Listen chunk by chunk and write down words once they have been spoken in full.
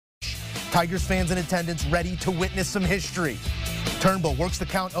Tigers fans in attendance ready to witness some history. Turnbull works the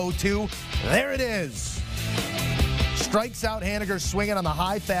count 0-2. There it is. Strikes out Haniger swinging on the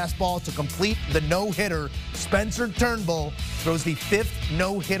high fastball to complete the no-hitter. Spencer Turnbull throws the 5th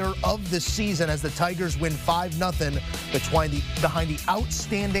no-hitter of the season as the Tigers win 5-0 behind the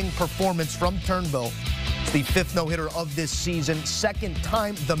outstanding performance from Turnbull. It's the 5th no-hitter of this season. Second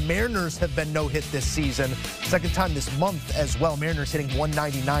time the Mariners have been no-hit this season. Second time this month as well. Mariners hitting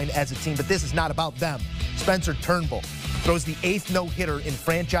 199 as a team, but this is not about them. Spencer Turnbull throws the 8th no-hitter in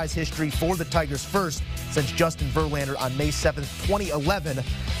franchise history for the Tigers, first since Justin Verlander on May 7th, 2011.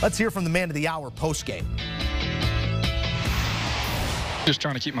 Let's hear from the man of the hour postgame. Just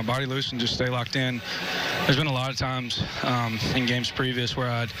trying to keep my body loose and just stay locked in. There's been a lot of times in games previous where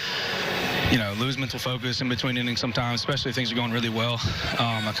I'd lose mental focus in between innings sometimes, especially if things are going really well.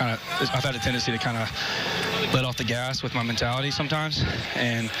 I've had a tendency to kind of let off the gas with my mentality sometimes,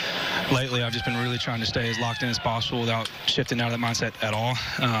 and lately I've just been really trying to stay as locked in as possible without shifting out of that mindset at all.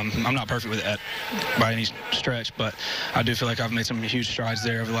 I'm not perfect with it by any stretch, but I do feel like I've made some huge strides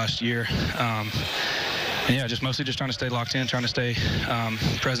there over the last year. And yeah, mostly just trying to stay locked in, trying to stay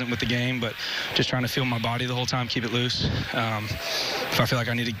present with the game, but just trying to feel my body the whole time, keep it loose. If I feel like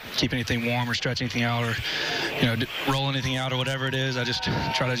I need to keep anything warm or stretch anything out or, roll anything out or whatever it is, I just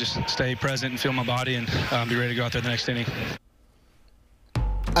try to just stay present and feel my body and be ready to go out there the next inning.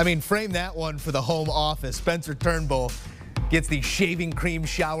 I mean, frame that one for the home office. Spencer Turnbull gets the shaving cream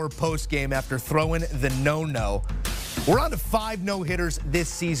shower post-game after throwing the no-no. We're on to 5 no-hitters this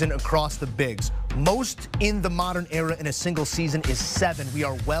season across the bigs. Most in the modern era in a single season is 7. We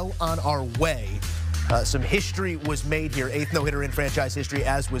are well on our way. Some history was made here. 8th no-hitter in franchise history,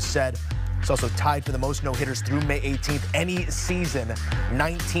 as was said. It's also tied for the most no-hitters through May 18th. Any season,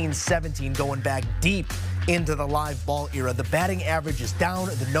 1917, going back deep into the live ball era. The batting average is down.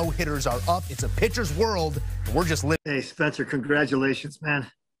 The no-hitters are up. It's a pitcher's world. We're just living. Hey, Spencer, congratulations, man.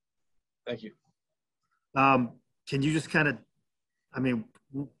 Thank you. Can you just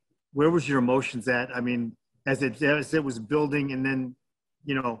where was your emotions at? I mean, as it was building and then,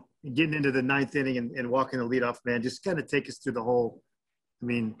 getting into the 9th inning and walking the leadoff man, just kind of take us through the whole,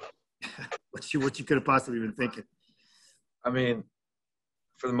 what you could have possibly been thinking. I mean,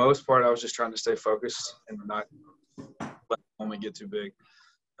 for the most part, I was just trying to stay focused and not let the moment get too big.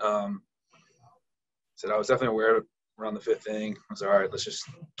 I was definitely aware around the 5th inning. I was all right, let's just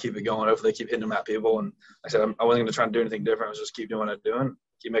keep it going. Hopefully they keep hitting them at people. And like I said, I wasn't going to try and do anything different. I was just keep doing what I'm doing,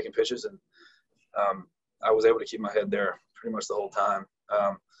 keep making pitches. And I was able to keep my head there pretty much the whole time.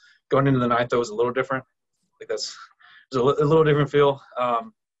 Going into the 9th, though, was a little different. I think it was a little different feel.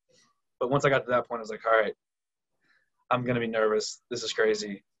 But once I got to that point, I was like, all right, I'm going to be nervous. This is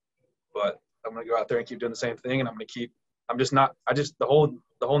crazy. But I'm going to go out there and keep doing the same thing. And the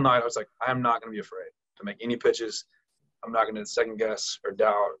whole night I was like, I'm not going to be afraid to make any pitches. I'm not going to second guess or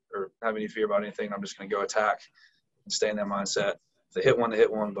doubt or have any fear about anything. I'm just going to go attack and stay in that mindset. If they hit one, they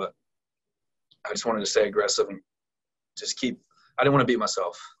hit one. But I just wanted to stay aggressive and just I didn't want to beat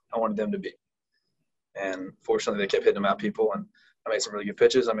myself. I wanted them to beat. And fortunately, they kept hitting them at people. And I made some really good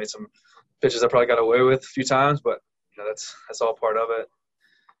pitches. I made some pitches I probably got away with a few times, but that's all part of it.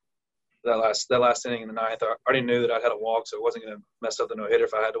 That last inning in the 9th, I already knew that I had a walk, so it wasn't going to mess up the no-hitter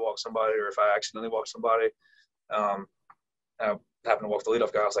if I had to walk somebody or if I accidentally walked somebody. I happened to walk the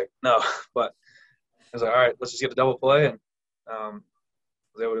leadoff guy. I was like, no. But I was like, all right, let's just get a double play. And I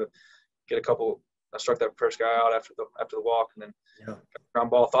was able to get a couple. I struck that first guy out after the walk, and then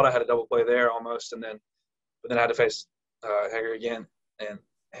ground ball. Thought I had a double play there almost, but then I had to face Henniger again,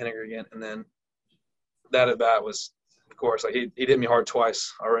 and then that at bat was, of course, like he hit me hard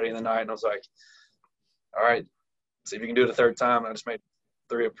twice already in the night, and I was like, all right, see if you can do it a 3rd time. And I just made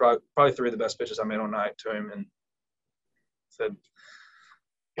probably 3 of the best pitches I made all night to him, and said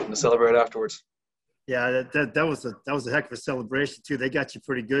getting to celebrate afterwards. Yeah, that was a heck of a celebration too. They got you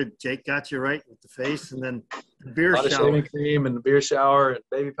pretty good. Jake got you right with the face, and then the beer shower. A lot of shaving cream and the beer shower and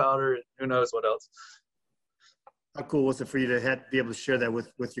baby powder and who knows what else. How cool was it for you to be able to share that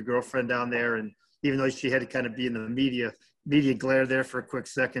with your girlfriend down there? And even though she had to kind of be in the media glare there for a quick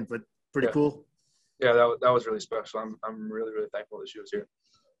second, but pretty cool. Yeah, that was really special. I'm really, really thankful that she was here.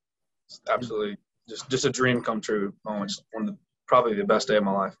 It's absolutely just a dream come true moment. Probably the best day of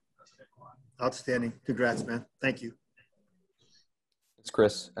my life. Outstanding. Congrats, man. Thank you. It's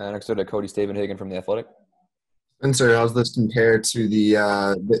Chris. Next to Cody Stavenhagen from The Athletic. Spencer, how's this compared to the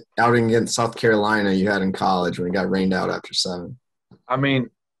outing against South Carolina you had in college when you got rained out after 7? I mean,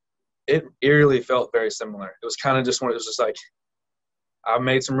 it eerily felt very similar. It was kind of just like I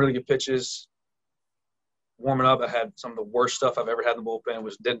made some really good pitches. warming up, I had some of the worst stuff I've ever had in the bullpen,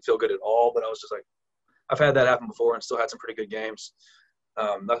 which didn't feel good at all. But I was just like, I've had that happen before and still had some pretty good games.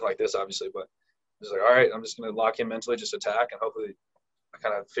 Nothing like this, obviously, but just like, all right, I'm just going to lock in mentally, just attack, and hopefully I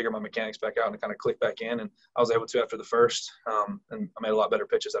kind of figure my mechanics back out and kind of click back in. And I was able to after the first, and I made a lot better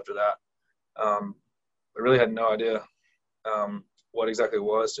pitches after that. I really had no idea what exactly it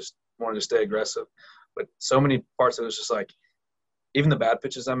was, just wanted to stay aggressive. But so many parts of it was just like, even the bad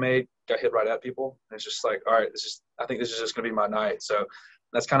pitches I made got hit right at people. And it's just like, all right, I think this is just going to be my night. So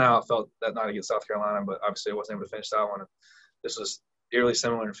that's kind of how I felt that night against South Carolina, but obviously I wasn't able to finish that one. This was eerily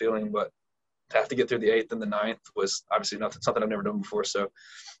similar in feeling, but to have to get through the 8th and the 9th was obviously something I've never done before. So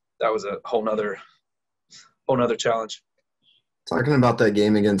that was a whole nother challenge. Talking about that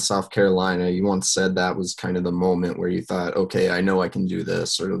game against South Carolina, you once said that was kind of the moment where you thought, okay, I know I can do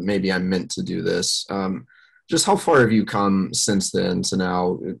this, or maybe I'm meant to do this. Just how far have you come since then to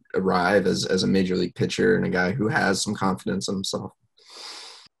now arrive as a major league pitcher and a guy who has some confidence in himself?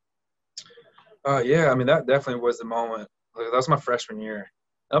 Yeah, I mean, that definitely was the moment. That was my freshman year.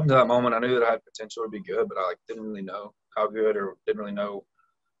 Up until that moment, I knew that I had potential to be good, but I didn't really know how good, or didn't really know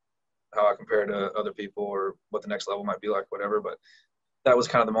how I compared to other people or what the next level might be like, whatever. But that was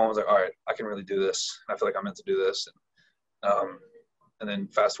kind of the moment. I was like, all right, I can really do this. I feel like I'm meant to do this. And then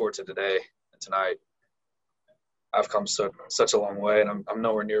fast forward to today and tonight, I've come such a long way, and I'm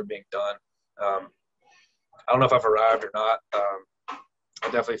nowhere near being done. I don't know if I've arrived or not.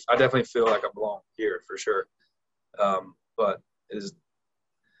 I definitely feel like I belong here for sure. But it is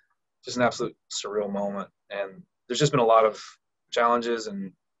just an absolute surreal moment. And there's just been a lot of challenges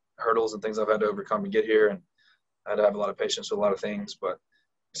and hurdles and things I've had to overcome to get here. And I had to have a lot of patience with a lot of things. But like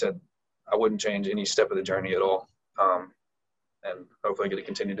I said, I wouldn't change any step of the journey at all. And hopefully I get to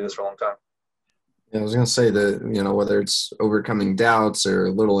continue to do this for a long time. Yeah, I was going to say that, whether it's overcoming doubts or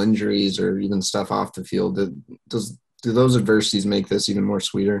little injuries or even stuff off the field, do those adversities make this even more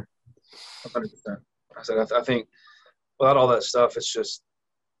sweeter? 100%. I said, I think without all that stuff, it's just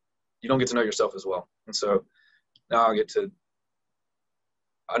you don't get to know yourself as well. And so now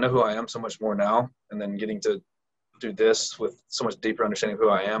I know who I am so much more now, and then getting to do this with so much deeper understanding of who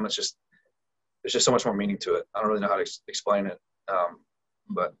I am, there's just so much more meaning to it. I don't really know how to explain it,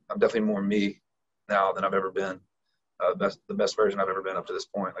 but I'm definitely more me now than I've ever been. The best version I've ever been up to this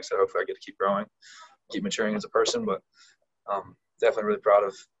point. Like I said, hopefully I get to keep growing, keep maturing as a person, but definitely really proud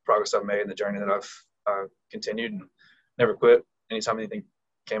of progress I've made and the journey that I've continued and never quit anytime anything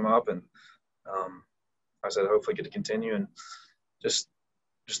came up. And I said, hopefully get to continue, and just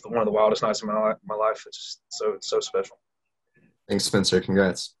one of the wildest nights of my life. It's just so special. Thanks, Spencer.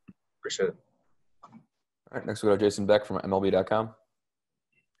 Congrats. Appreciate it. All right, next we go to Jason Beck from MLB.com.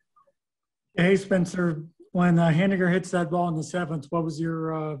 Hey, Spencer. When Haniger hits that ball in the 7th, what was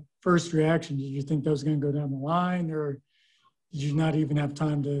your first reaction? Did you think that was going to go down the line, or did you not even have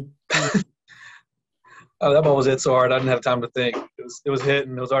time to Oh, that ball was hit so hard I didn't have time to think. It was hit,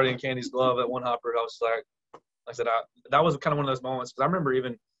 and it was already in Candy's glove. That one hopper, I was like I said, that was kind of one of those moments. Because I remember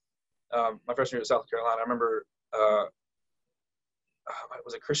even my freshman year at South Carolina, I remember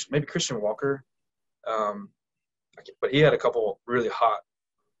was it Christian Walker? But he had a couple really hot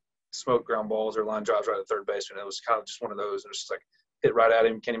smoke ground balls or line drives right at third base, and it was kind of just one of those. It was just like hit right at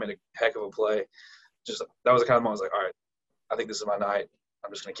him. Kenny made a heck of a play. Just that was the kind of moment I was like, all right, I think this is my night.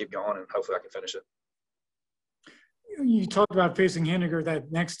 I'm just going to keep going, and hopefully I can finish it. You talked about facing Haniger that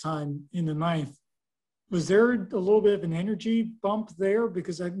next time in the 9th. Was there a little bit of an energy bump there?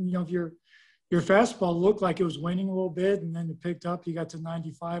 Because your fastball looked like it was waning a little bit, and then it picked up. You got to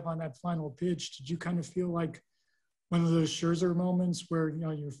 95 on that final pitch. Did you kind of feel like one of those Scherzer moments where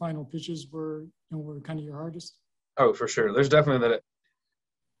your final pitches were kind of your hardest? Oh, for sure. There's definitely that.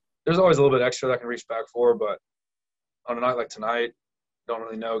 There's always a little bit extra that I can reach back for, but on a night like tonight, don't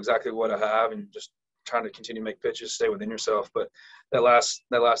really know exactly what I have, and just trying to continue to make pitches, stay within yourself. But that last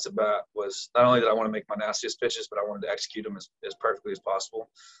at bat was not only did I want to make my nastiest pitches, but I wanted to execute them as perfectly as possible.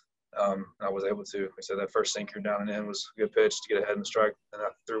 And I was able to. Like I said, that first sinker down and in was a good pitch to get ahead in the strike, and I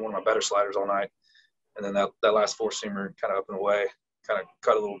threw one of my better sliders all night. And then that last four-seamer kind of up and away, kind of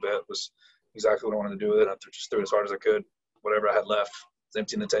cut a little bit, was exactly what I wanted to do with it. I just threw it as hard as I could. Whatever I had left was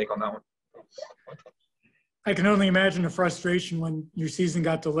emptying the tank on that one. I can only imagine the frustration when your season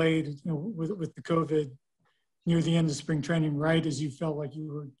got delayed, with the COVID near the end of spring training, right as you felt like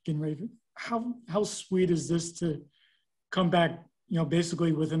you were getting ready. How sweet is this to come back,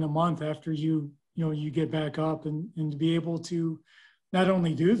 basically within a month after you get back up and to be able to not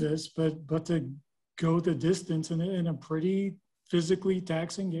only do this, but to go the distance in a pretty physically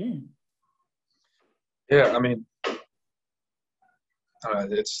taxing game. Yeah, I mean,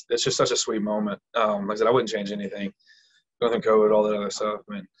 it's just such a sweet moment. Like I said, I wouldn't change anything. Going through COVID, all that other stuff.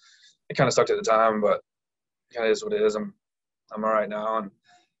 I mean, it kind of sucked at the time, but it kind of is what it is. I'm all right now, and like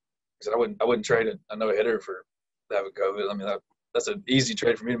I said, I wouldn't trade a no-hitter for having COVID. I mean, that's an easy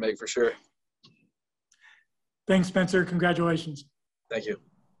trade for me to make for sure. Thanks, Spencer. Congratulations. Thank you.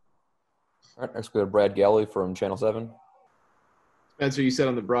 All right, next we have Brad Galley from Channel 7. Spencer, you said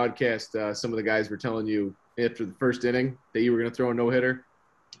on the broadcast some of the guys were telling you after the first inning that you were going to throw a no-hitter.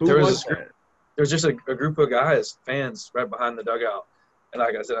 Who was that? There was just a group of guys, fans, right behind the dugout. And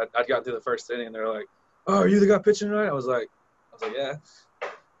like I said, I'd gotten through the first inning, and they were like, "Oh, are you the guy pitching tonight?" I was like, "Yeah."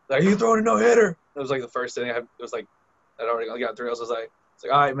 Like, "Are you throwing a no-hitter?" It was like the first inning. It was like I'd already got through. I was like,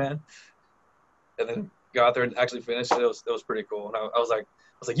 "All right, man." And then got out there and actually finished it. It was pretty cool. And I was like,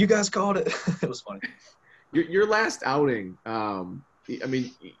 "You guys called it." It was funny. Your last outing, I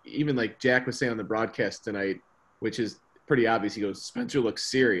mean, even like Jack was saying on the broadcast tonight, which is pretty obvious. He goes, "Spencer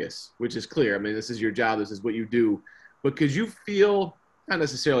looks serious," which is clear. I mean, this is your job. This is what you do. But could you feel, not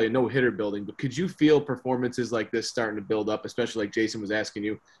necessarily a no-hitter building, but could you feel performances like this starting to build up, especially like Jason was asking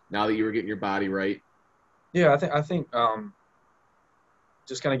you, now that you were getting your body right? Yeah, I think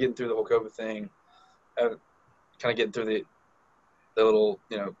just kind of getting through the whole COVID thing, kind of getting through the little,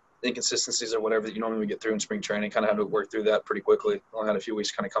 inconsistencies or whatever that you normally would get through in spring training, kind of had to work through that pretty quickly. Only had a few weeks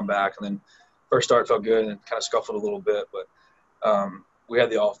to kind of come back, and then first start felt good and kind of scuffled a little bit, but we had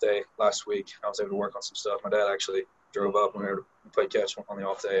the off day last week. I was able to work on some stuff. My dad actually drove up and we played catch on the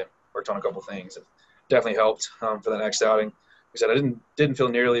off day and worked on a couple things. It definitely helped for the next outing. Like I said, I didn't feel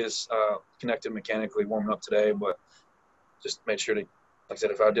nearly as connected mechanically warming up today, but just made sure to, like I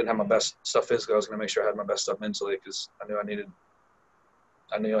said, if I didn't have my best stuff physically, I was going to make sure I had my best stuff mentally, because I knew I needed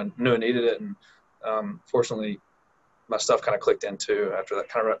it. And fortunately, my stuff kind of clicked in too after that,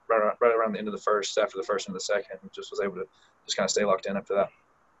 kind of right around the end of the first, after the first and the second. Just was able to just kind of stay locked in after that.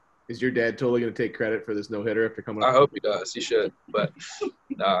 Is your dad totally going to take credit for this no-hitter after coming up? I hope he does. He should, but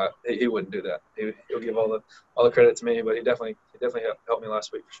he wouldn't do that. He'll give all the credit to me, but he definitely helped me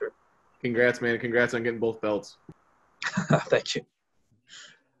last week for sure. Congrats, man. Congrats on getting both belts. Thank you.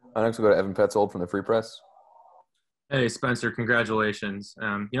 Next we'll go to Evan Petzold from the Free Press. Hey, Spencer, congratulations.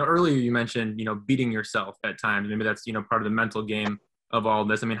 Earlier you mentioned, beating yourself at times. Maybe that's, part of the mental game of all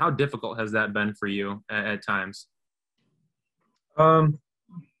this. I mean, how difficult has that been for you at times?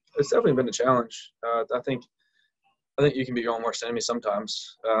 It's definitely been a challenge. I think you can be your own worst enemy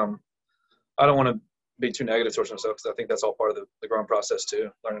sometimes. I don't want to be too negative towards myself, because I think that's all part of the growing process too,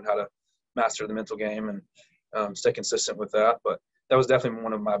 learning how to master the mental game and stay consistent with that. But that was definitely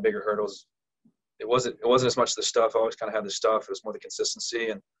one of my bigger hurdles. It wasn't as much the stuff. I always kind of had the stuff. It was more the consistency.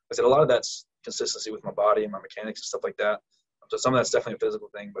 And I said a lot of that's consistency with my body and my mechanics and stuff like that. So some of that's definitely a physical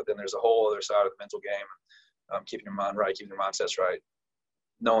thing, but then there's a whole other side of the mental game, keeping your mind right, keeping your mindsets right,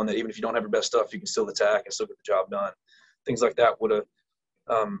 knowing that even if you don't have your best stuff, you can still attack and still get the job done. Things like that would have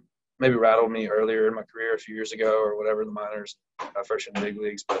maybe rattled me earlier in my career a few years ago or whatever, the minors, first in the big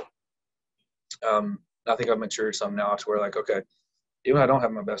leagues. But I think I've matured some now to where, like, okay, even if I don't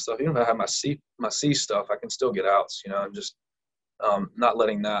have my best stuff, even if I have my C stuff, I can still get outs, and just not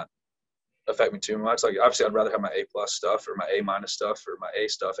letting that affect me too much. Like, obviously I'd rather have my A+ stuff or my A- stuff or my A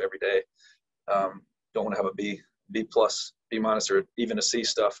stuff every day. Don't want to have a B+, B-, or even a C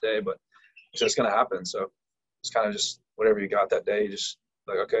stuff day, but it's just going to happen. So it's kind of just whatever you got that day, just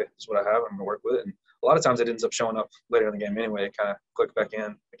like, okay, this is what I have. I'm going to work with it. And a lot of times it ends up showing up later in the game anyway. It kind of click back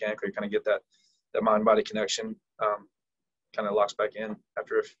in mechanically, kind of get that mind-body connection, kind of locks back in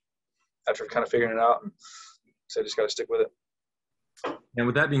after kind of figuring it out. And so I just got to stick with it. And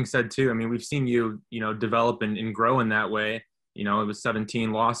with that being said too, I mean, we've seen you, develop and grow in that way. It was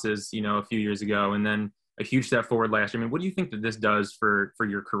 17 losses, a few years ago, and then a huge step forward last year. I mean, what do you think that this does for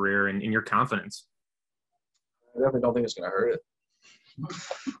your career and your confidence? I definitely don't think it's going to hurt it.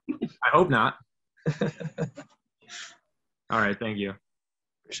 I hope not. All right. Thank you.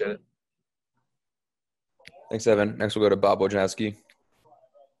 Appreciate it. Thanks, Evan. Next we'll go to Bob Wojnowski.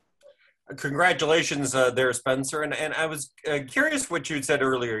 Congratulations there, Spencer. And I was curious what you had said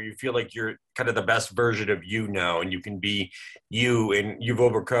earlier. You feel like you're kind of the best version of you now, and you can be you, and you've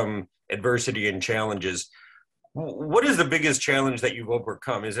overcome adversity and challenges. What is the biggest challenge that you've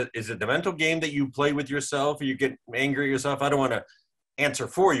overcome? Is it the mental game that you play with yourself, or you get angry at yourself? I don't want to answer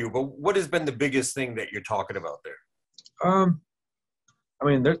for you, but what has been the biggest thing that you're talking about there? I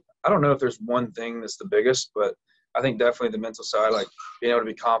mean, I don't know if there's one thing that's the biggest, but I think definitely the mental side, like being able to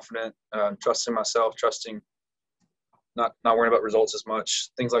be confident, trusting myself, not worrying about results as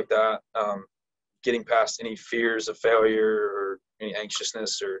much, things like that. Getting past any fears of failure or any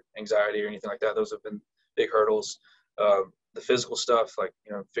anxiousness or anxiety or anything like that. Those have been big hurdles. the physical stuff, like,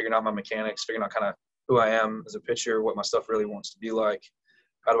 figuring out my mechanics, figuring out kind of who I am as a pitcher, what my stuff really wants to be like.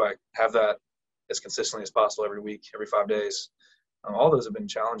 How do I have that as consistently as possible every week, every 5 days? All those have been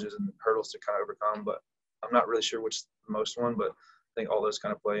challenges and hurdles to kind of overcome, but I'm not really sure which is the most one, but I think all those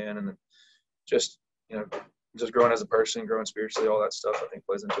kind of play in. And then just growing as a person, growing spiritually, all that stuff I think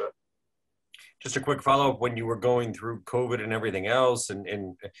plays into it. Just a quick follow-up, when you were going through COVID and everything else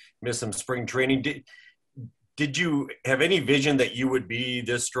and missed some spring training, did you have any vision that you would be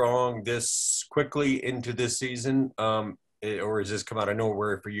this strong, this quickly into this season? Or has this come out of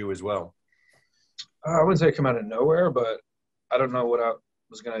nowhere for you as well? I wouldn't say it come out of nowhere, but I don't know what I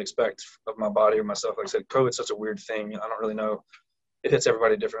was going to expect of my body or myself. Like I said, COVID's such a weird thing. I don't really know. It hits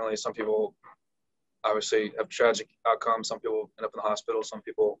everybody differently. Some people obviously have tragic outcomes. Some people end up in the hospital. Some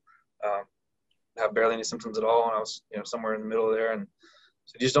people have barely any symptoms at all. And I was, somewhere in the middle there. And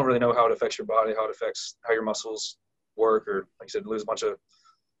so you just don't really know how it affects your body, how it affects how your muscles work, or like I said, lose a bunch of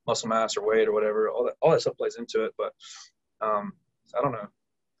muscle mass or weight or whatever. All that stuff plays into it. But I don't know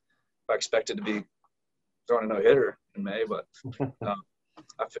if I expected to be throwing a no-hitter in May, but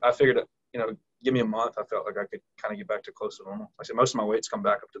I figured, give me a month. I felt like I could kind of get back to close to normal. Like I said, most of my weight's come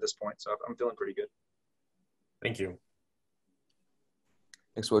back up to this point, so I'm feeling pretty good. Thank you.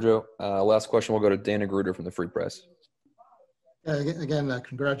 Thanks, Wojo. Last question will go to Dana Gruder from the Free Press. Again,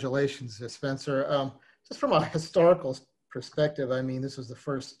 congratulations, Spencer. Just from a historical perspective, I mean, this was the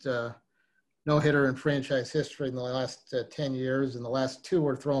first no-hitter in franchise history in the last 10 years, and the last 2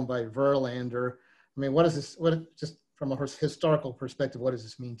 were thrown by Verlander. I mean, just from a historical perspective, what does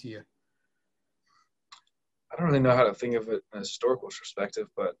this mean to you? I don't really know how to think of it in a historical perspective,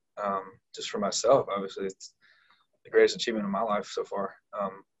 but just for myself, obviously, it's the greatest achievement of my life so far,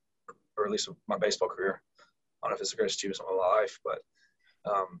 or at least my baseball career. I don't know if it's the greatest achievement of my life, but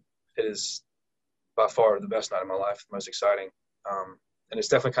it is by far the best night of my life, the most exciting. And it's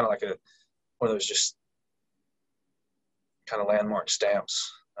definitely kind of like one of those just kind of landmark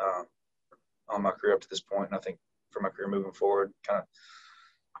stamps on my career up to this point. And I think for my career moving forward, I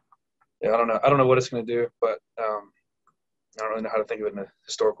don't know what it's going to do, but I don't really know how to think of it in a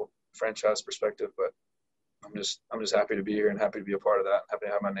historical franchise perspective, but I'm just happy to be here and happy to be a part of that. Happy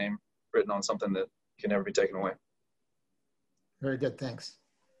to have my name written on something that can never be taken away. Very good. Thanks.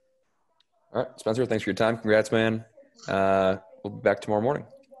 All right, Spencer, thanks for your time. Congrats, man. We'll be back tomorrow morning.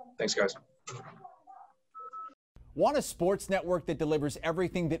 Thanks, guys. Want a sports network that delivers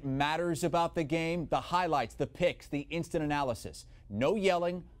everything that matters about the game? The highlights, the picks, the instant analysis. No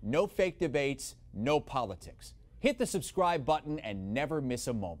yelling, no fake debates, no politics. Hit the subscribe button and never miss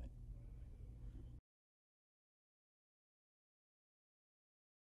a moment.